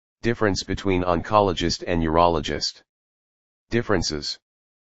Difference between oncologist and urologist. Differences.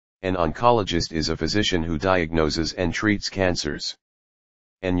 An oncologist is a physician who diagnoses and treats cancers.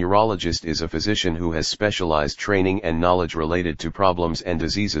 An urologist is a physician who has specialized training and knowledge related to problems and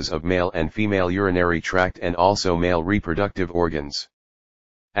diseases of male and female urinary tract and also male reproductive organs.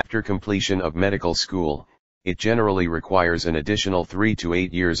 After completion of medical school, it generally requires an additional 3 to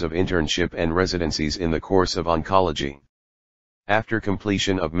 8 years of internship and residencies in the course of oncology. After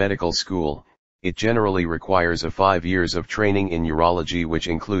completion of medical school, it generally requires 5 years of training in urology, which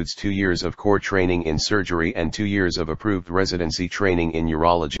includes 2 years of core training in surgery and 2 years of approved residency training in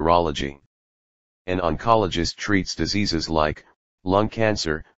urology. An oncologist treats diseases like lung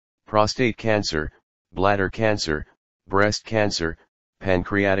cancer, prostate cancer, bladder cancer, breast cancer,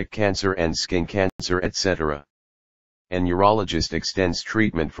 pancreatic cancer and skin cancer, etc. An urologist extends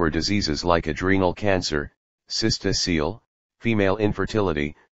treatment for diseases like adrenal cancer, cystocele, female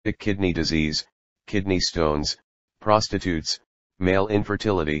infertility, kidney disease, kidney stones, prostitutes, male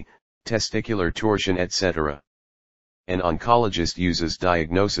infertility, testicular torsion, etc. An oncologist uses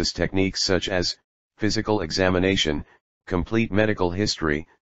diagnosis techniques such as physical examination, complete medical history,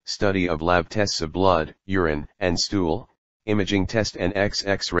 study of lab tests of blood, urine, and stool, imaging test and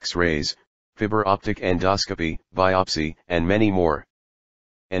X-rays, fiber optic endoscopy, biopsy, and many more.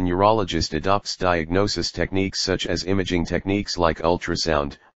 An urologist adopts diagnosis techniques such as imaging techniques like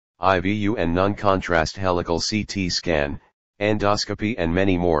ultrasound, IVU and non-contrast helical CT scan, endoscopy and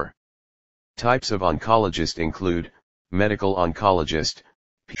many more. Types of oncologist include medical oncologist,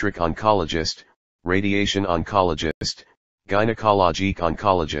 pediatric oncologist, radiation oncologist, gynecologic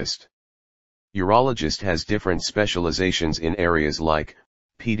oncologist. Urologist has different specializations in areas like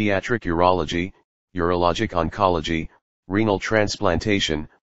pediatric urology, urologic oncology, renal transplantation,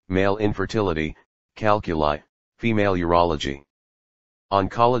 male infertility, calculi, female urology.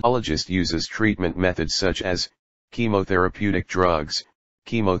 Oncologist uses treatment methods such as chemotherapeutic drugs,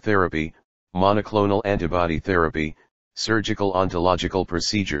 chemotherapy, monoclonal antibody therapy, surgical oncological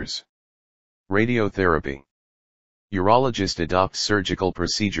procedures. Radiotherapy. Urologist adopts surgical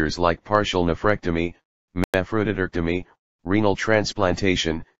procedures like partial nephrectomy, nephroidectomy, renal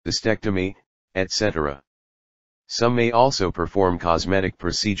transplantation, cystectomy, etc. Some may also perform cosmetic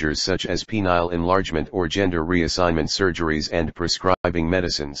procedures such as penile enlargement or gender reassignment surgeries and prescribing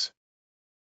medicines.